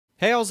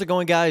Hey, how's it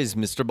going, guys?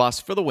 Mr.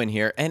 Boss for the win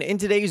here, and in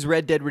today's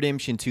Red Dead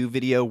Redemption 2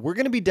 video, we're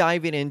going to be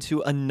diving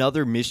into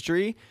another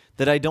mystery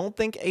that I don't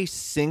think a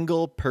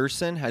single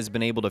person has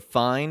been able to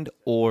find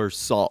or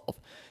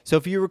solve. So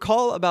if you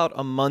recall, about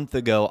a month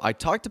ago, I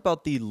talked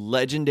about the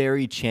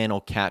legendary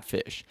channel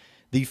catfish,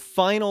 the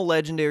final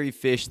legendary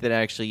fish that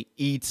actually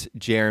eats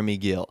Jeremy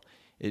Gill.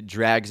 It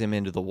drags him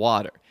into the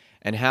water,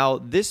 and how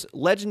this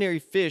legendary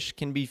fish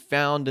can be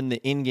found in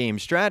the in-game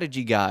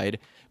strategy guide,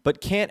 but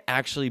can't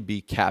actually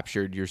be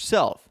captured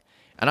yourself.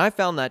 And I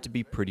found that to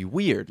be pretty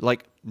weird.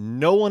 Like,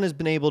 no one has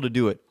been able to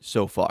do it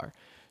so far.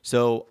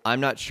 So I'm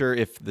not sure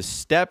if the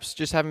steps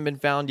just haven't been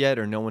found yet,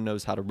 or no one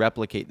knows how to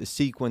replicate the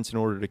sequence in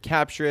order to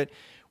capture it.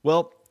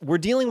 Well, we're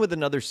dealing with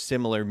another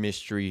similar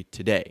mystery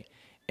today,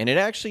 and it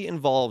actually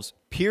involves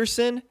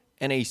Pearson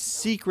and a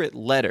secret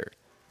letter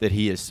that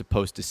he is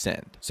supposed to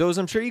send. So as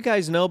I'm sure you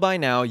guys know by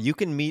now, you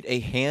can meet a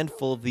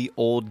handful of the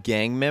old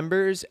gang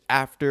members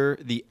after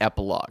the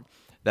epilogue.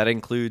 That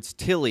includes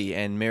Tilly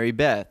and Mary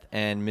Beth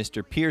and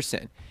Mr.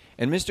 Pearson.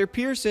 And Mr.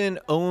 Pearson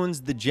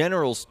owns the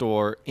general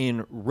store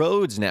in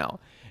Rhodes now.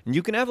 And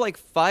you can have like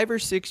 5 or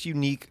 6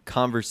 unique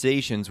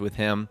conversations with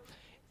him.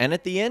 And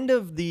at the end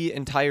of the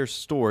entire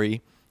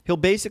story, he'll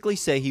basically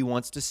say he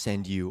wants to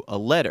send you a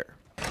letter.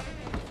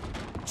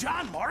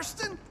 John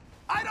Marston?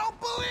 I don't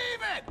believe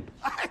it!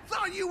 I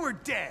thought you were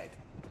dead.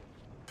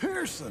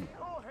 Pearson,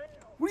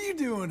 what are you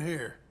doing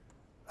here?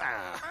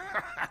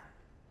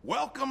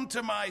 Welcome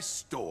to my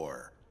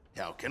store.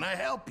 How can I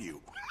help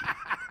you?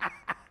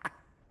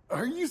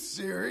 Are you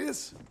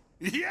serious?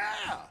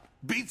 Yeah!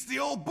 Beats the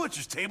old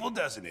butcher's table,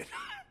 doesn't it?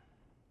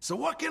 So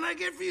what can I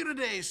get for you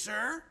today,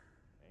 sir?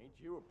 Ain't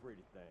you a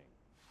pretty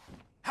thing?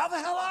 How the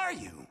hell are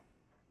you?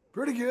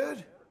 Pretty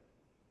good.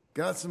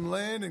 Got some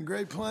land in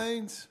Great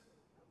Plains.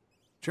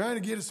 Trying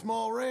to get a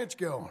small ranch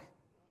going.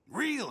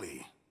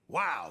 Really?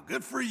 Wow,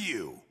 good for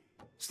you.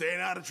 Staying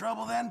out of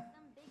trouble then?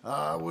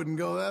 I wouldn't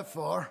go that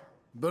far,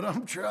 but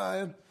I'm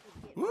trying.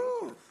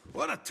 Woo!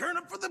 What a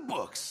turnip for the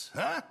books,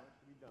 huh?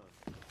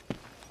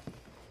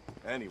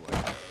 Anyway.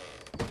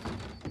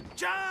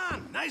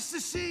 John, nice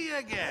to see you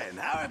again.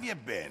 How have you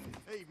been?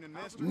 Evening,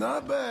 mister.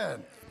 Not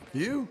bad.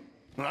 You?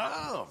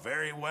 Oh,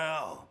 very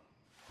well.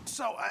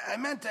 So, I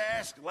meant to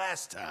ask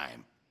last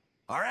time.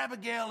 Are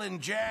Abigail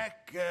and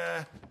Jack,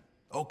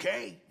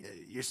 okay?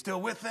 You're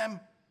still with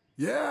them?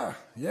 Yeah,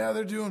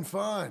 they're doing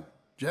fine.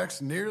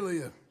 Jack's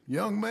nearly a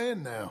young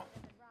man now.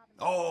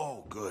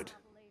 Oh, good.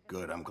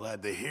 Good, I'm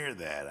glad to hear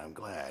that. I'm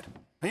glad.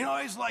 You know,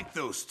 I always liked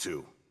those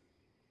two.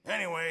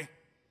 Anyway,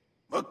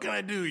 what can I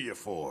do you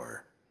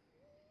for?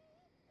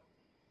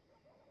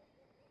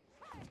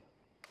 Who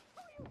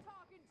are you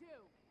talking to?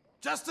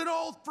 Just an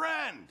old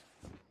friend.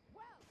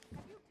 Well,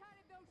 have you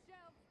tidied those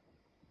shelves?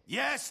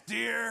 Yes,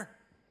 dear.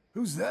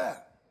 Who's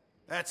that?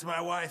 That's my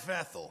wife,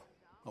 Ethel.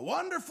 A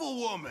wonderful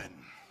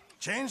woman.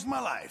 Changed my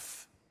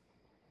life.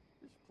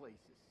 This place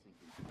is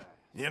sinking fast.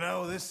 You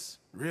know, this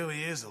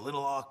really is a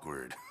little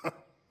awkward.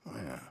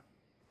 Yeah.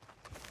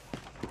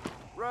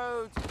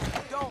 Rhodes,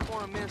 you don't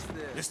want to miss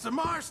this. Mr.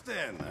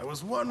 Marston, I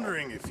was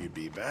wondering if you'd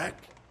be back.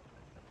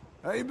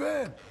 How you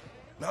been?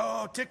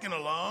 No, ticking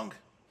along.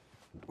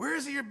 Where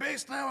is it you're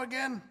based now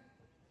again?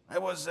 I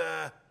was,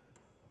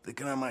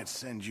 thinking I might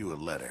send you a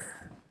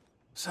letter.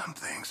 Some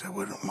things I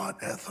wouldn't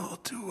want Ethel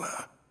to,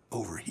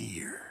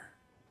 overhear.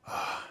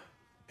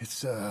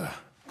 It's a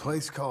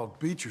place called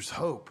Beecher's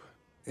Hope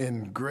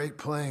in Great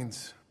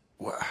Plains,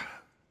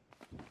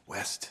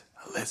 West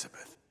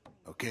Elizabeth.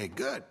 Okay,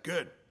 good,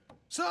 good.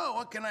 So,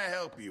 what can I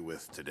help you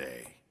with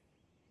today?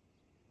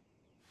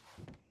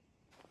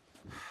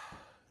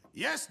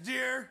 Yes,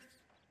 dear.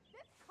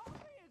 This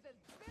coffee is as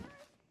bitter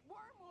as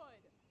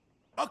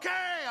wormwood.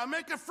 Okay, I'll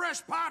make a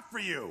fresh pot for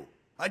you.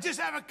 I just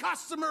have a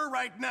customer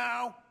right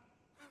now.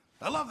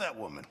 I love that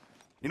woman.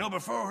 You know,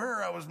 before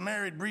her, I was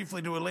married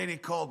briefly to a lady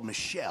called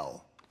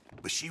Michelle.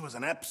 But she was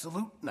an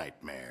absolute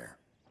nightmare.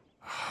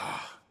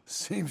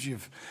 Seems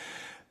you've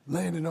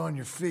landed on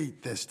your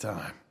feet this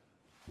time.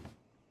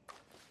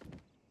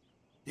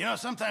 You know,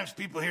 sometimes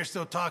people here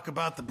still talk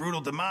about the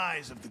brutal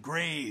demise of the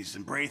Greys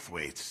and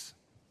Braithwaites.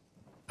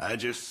 I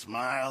just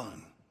smile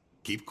and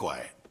keep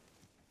quiet.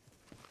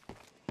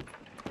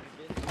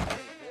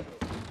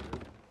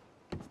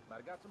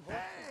 Hey,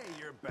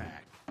 you're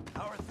back.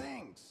 How are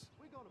things?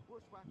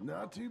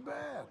 Not too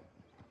bad.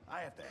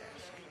 I have to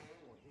ask.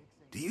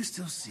 Do you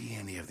still see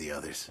any of the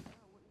others?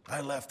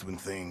 I left when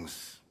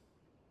things...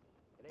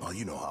 Well,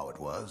 you know how it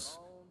was.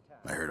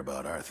 I heard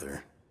about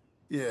Arthur.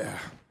 Yeah,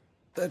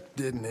 that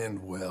didn't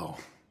end well.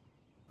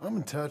 I'm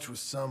in touch with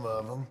some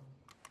of them.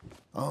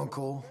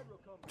 Uncle,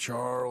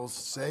 Charles,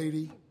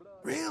 Sadie.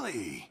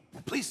 Really?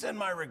 Please send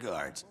my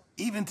regards,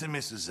 even to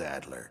Mrs.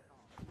 Adler.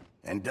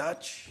 And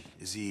Dutch,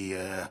 is he,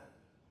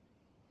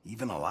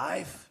 even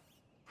alive?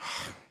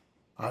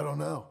 I don't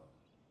know.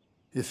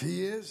 If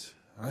he is,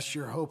 I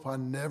sure hope I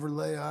never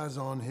lay eyes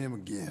on him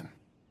again.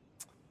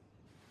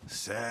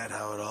 Sad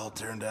how it all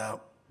turned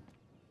out.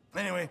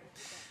 Anyway,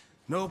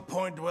 no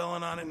point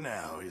dwelling on it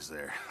now, is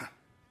there?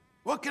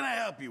 What can I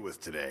help you with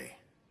today?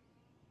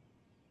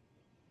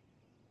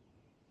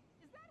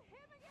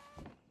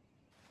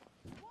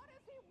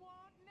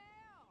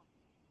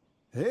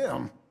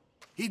 Him?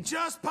 He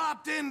just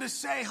popped in to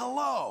say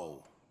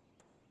hello.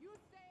 You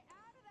stay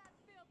out of that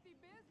filthy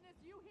business,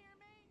 you hear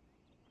me?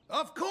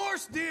 Of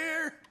course,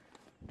 dear.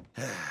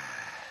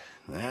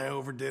 I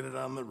overdid it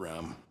on the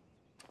rum.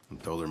 I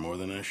told her more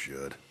than I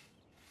should.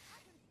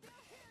 Still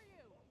hear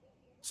you.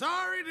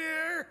 Sorry,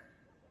 dear.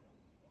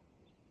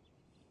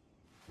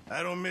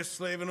 I don't miss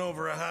slaving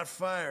over a hot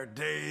fire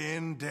day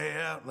in,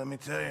 day out, let me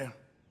tell you.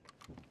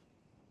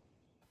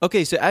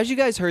 Okay, so as you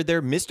guys heard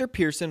there, Mr.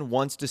 Pearson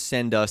wants to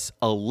send us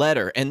a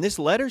letter, and this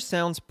letter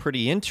sounds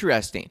pretty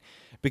interesting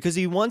because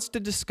he wants to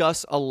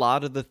discuss a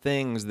lot of the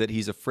things that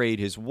he's afraid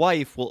his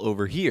wife will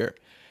overhear.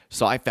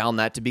 So I found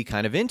that to be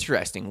kind of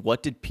interesting.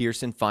 What did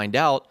Pearson find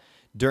out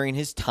during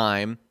his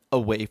time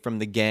away from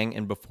the gang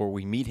and before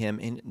we meet him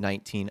in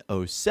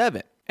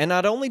 1907? And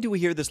not only do we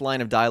hear this line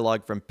of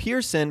dialogue from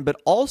Pearson,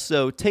 but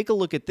also take a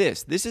look at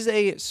this. This is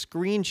a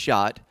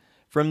screenshot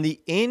from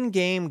the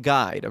in-game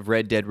guide of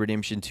Red Dead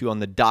Redemption 2 on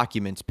the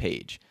documents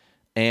page.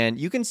 And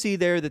you can see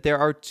there that there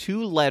are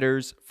 2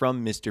 letters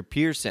from Mr.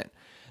 Pearson.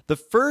 The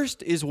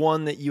first is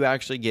one that you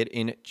actually get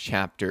in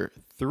Chapter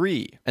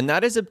 3, and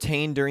that is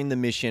obtained during the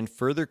mission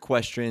Further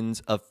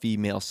Questions of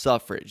Female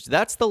Suffrage.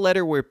 That's the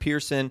letter where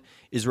Pearson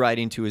is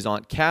writing to his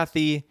Aunt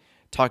Kathy,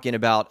 talking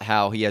about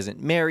how he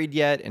hasn't married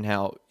yet and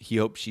how he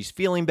hopes she's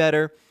feeling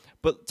better.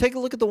 But take a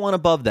look at the one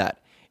above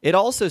that. It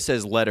also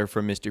says letter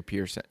from Mr.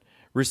 Pearson.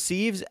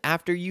 Receives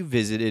after you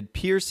visited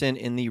Pearson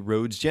in the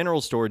Rhodes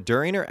General Store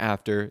during or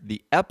after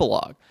the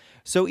Epilogue.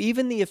 So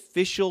even the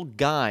official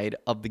guide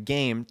of the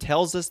game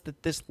tells us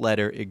that this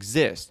letter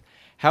exists.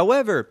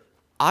 However,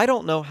 I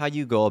don't know how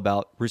you go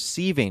about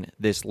receiving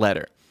this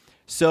letter.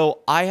 So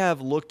I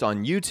have looked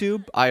on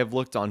YouTube, I have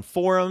looked on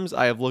forums,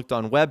 I have looked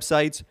on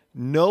websites.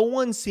 No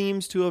one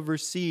seems to have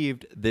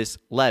received this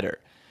letter.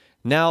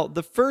 Now,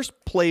 the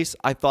first place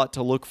I thought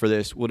to look for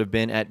this would have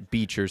been at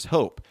Beecher's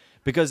Hope,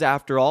 because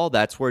after all,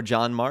 that's where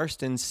John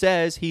Marston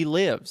says he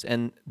lives,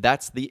 and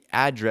that's the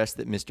address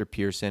that Mr.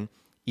 Pearson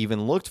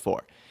even looked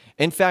for.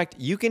 In fact,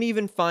 you can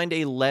even find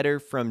a letter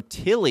from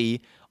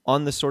Tilly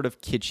on the sort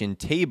of kitchen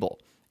table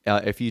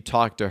if you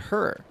talk to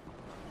her.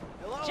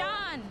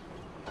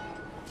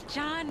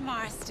 John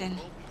Marston.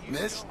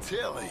 Miss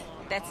Tilly.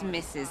 That's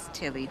Mrs.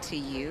 Tilly to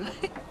you.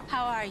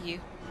 How are you?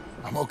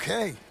 I'm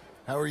okay.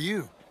 How are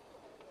you?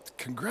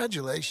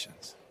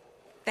 Congratulations.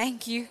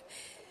 Thank you.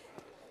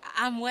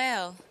 I'm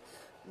well.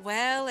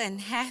 Well and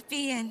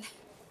happy, and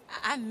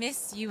I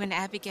miss you and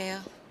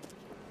Abigail.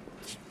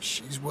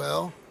 She's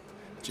well.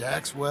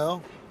 Jack's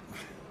well.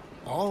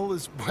 All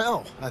is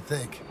well, I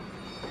think.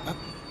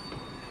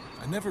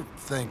 I never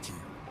thanked you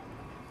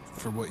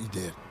for what you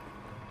did.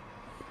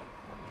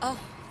 Oh,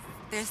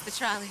 there's the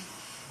trolley.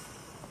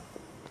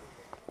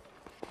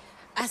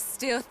 I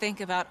still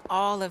think about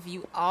all of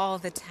you all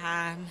the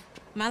time.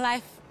 My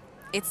life,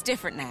 it's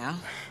different now.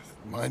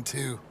 Mine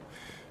too.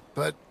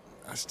 But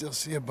I still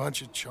see a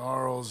bunch of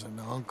Charles and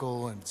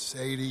Uncle and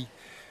Sadie.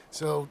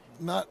 So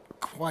not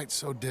quite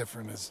so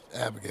different as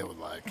Abigail would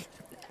like.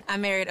 I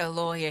married a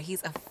lawyer.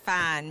 He's a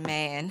fine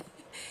man.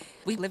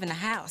 We live in a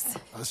house.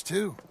 Us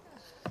too.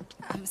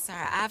 I'm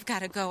sorry, I've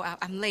got to go.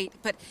 I'm late,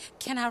 but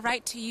can I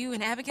write to you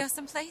and Abigail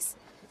someplace?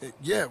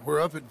 Yeah,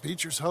 we're up at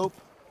Beecher's Hope,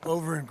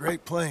 over in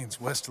Great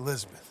Plains, West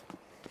Elizabeth.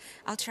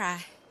 I'll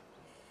try.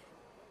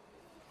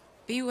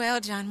 Be well,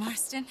 John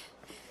Marston.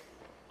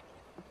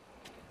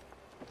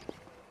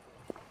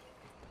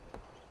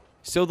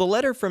 So the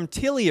letter from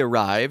Tilly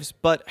arrives,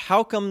 but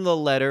how come the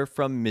letter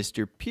from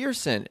Mr.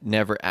 Pearson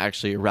never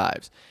actually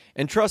arrives?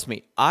 And trust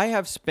me, I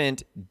have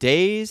spent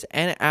days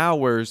and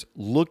hours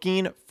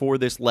looking for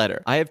this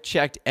letter. I have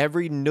checked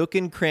every nook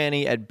and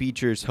cranny at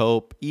Beecher's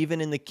Hope,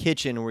 even in the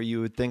kitchen where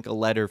you would think a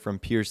letter from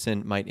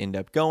Pearson might end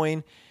up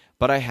going,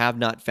 but I have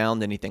not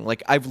found anything.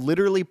 Like, I've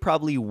literally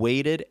probably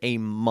waited a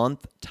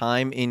month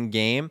time in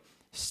game,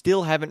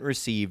 still haven't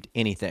received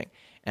anything.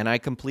 And I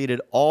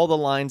completed all the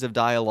lines of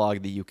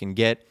dialogue that you can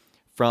get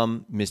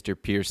from Mr.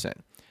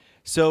 Pearson.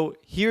 So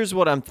here's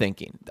what I'm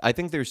thinking. I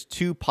think there's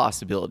 2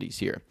 possibilities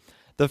here.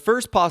 The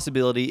first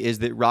possibility is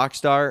that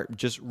Rockstar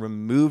just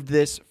removed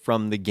this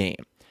from the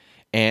game,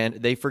 and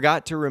they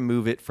forgot to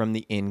remove it from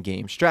the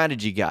in-game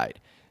strategy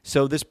guide.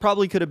 So this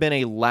probably could have been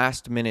a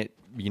last-minute,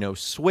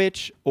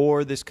 switch,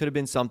 or this could have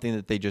been something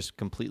that they just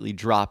completely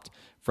dropped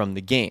from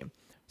the game.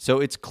 So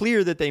it's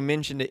clear that they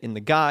mentioned it in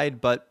the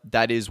guide, but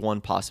that is one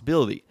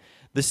possibility.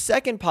 The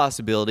second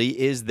possibility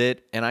is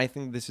that, and I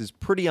think this is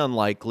pretty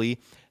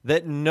unlikely,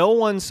 that no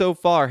one so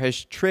far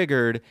has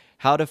triggered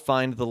how to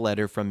find the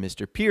letter from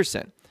Mr.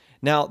 Pearson.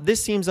 Now,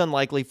 this seems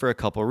unlikely for a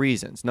couple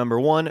reasons. Number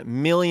one,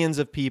 millions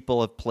of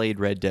people have played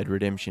Red Dead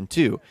Redemption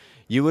 2.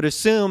 You would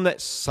assume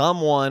that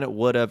someone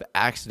would have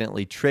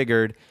accidentally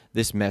triggered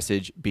this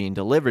message being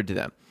delivered to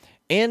them.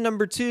 And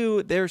number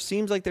two, there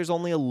seems like there's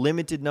only a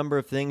limited number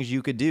of things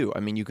you could do.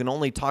 I mean, you can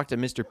only talk to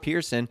Mr.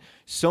 Pearson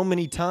so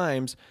many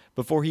times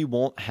before he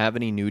won't have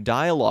any new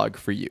dialogue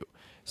for you.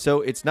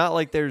 So it's not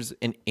like there's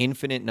an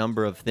infinite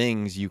number of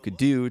things you could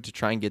do to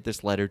try and get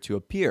this letter to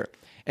appear.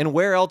 And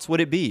where else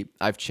would it be?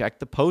 I've checked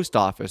the post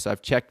office.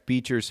 I've checked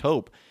Beecher's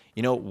Hope.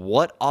 You know,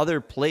 what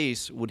other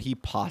place would he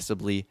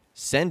possibly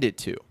send it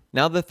to?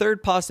 Now, the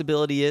third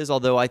possibility is,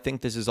 although I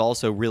think this is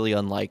also really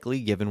unlikely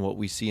given what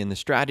we see in the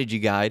strategy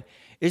guide,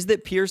 is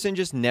that Pearson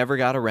just never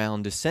got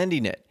around to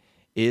sending it.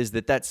 Is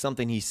that that's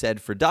something he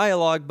said for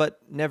dialogue,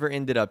 but never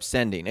ended up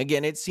sending.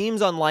 Again, it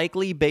seems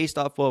unlikely based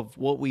off of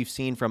what we've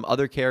seen from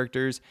other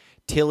characters.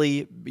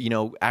 Tilly, you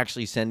know,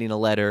 actually sending a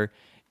letter,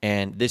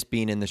 and this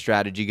being in the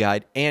strategy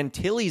guide. And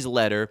Tilly's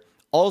letter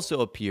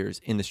also appears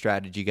in the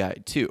strategy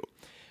guide too.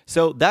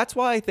 So that's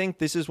why I think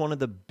this is one of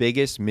the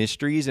biggest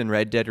mysteries in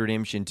Red Dead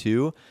Redemption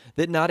 2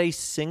 that not a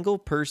single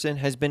person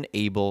has been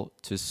able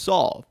to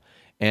solve.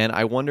 And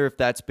I wonder if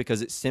that's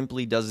because it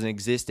simply doesn't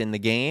exist in the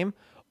game,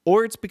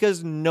 or it's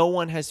because no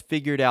one has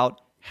figured out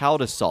how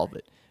to solve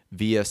it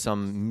via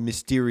some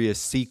mysterious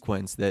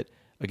sequence that,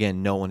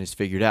 again, no one has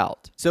figured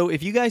out. So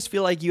if you guys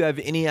feel like you have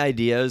any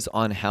ideas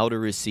on how to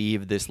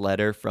receive this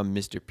letter from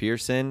Mr.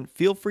 Pearson,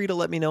 feel free to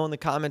let me know in the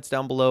comments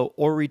down below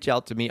or reach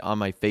out to me on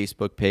my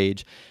Facebook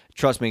page.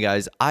 Trust me,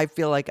 guys, I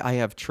feel like I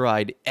have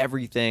tried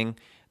everything,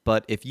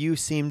 but if you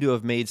seem to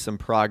have made some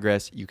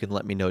progress, you can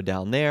let me know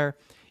down there.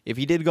 If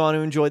you did go on to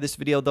enjoy this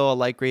video, though, a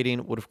like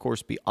rating would, of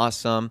course, be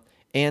awesome.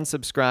 And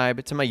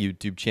subscribe to my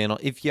YouTube channel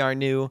if you are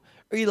new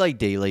or you like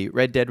daily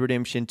Red Dead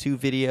Redemption 2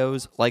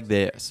 videos like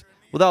this.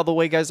 With all the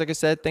way, guys, like I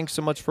said, thanks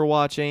so much for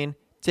watching.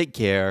 Take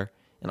care,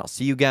 and I'll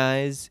see you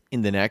guys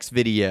in the next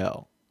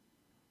video.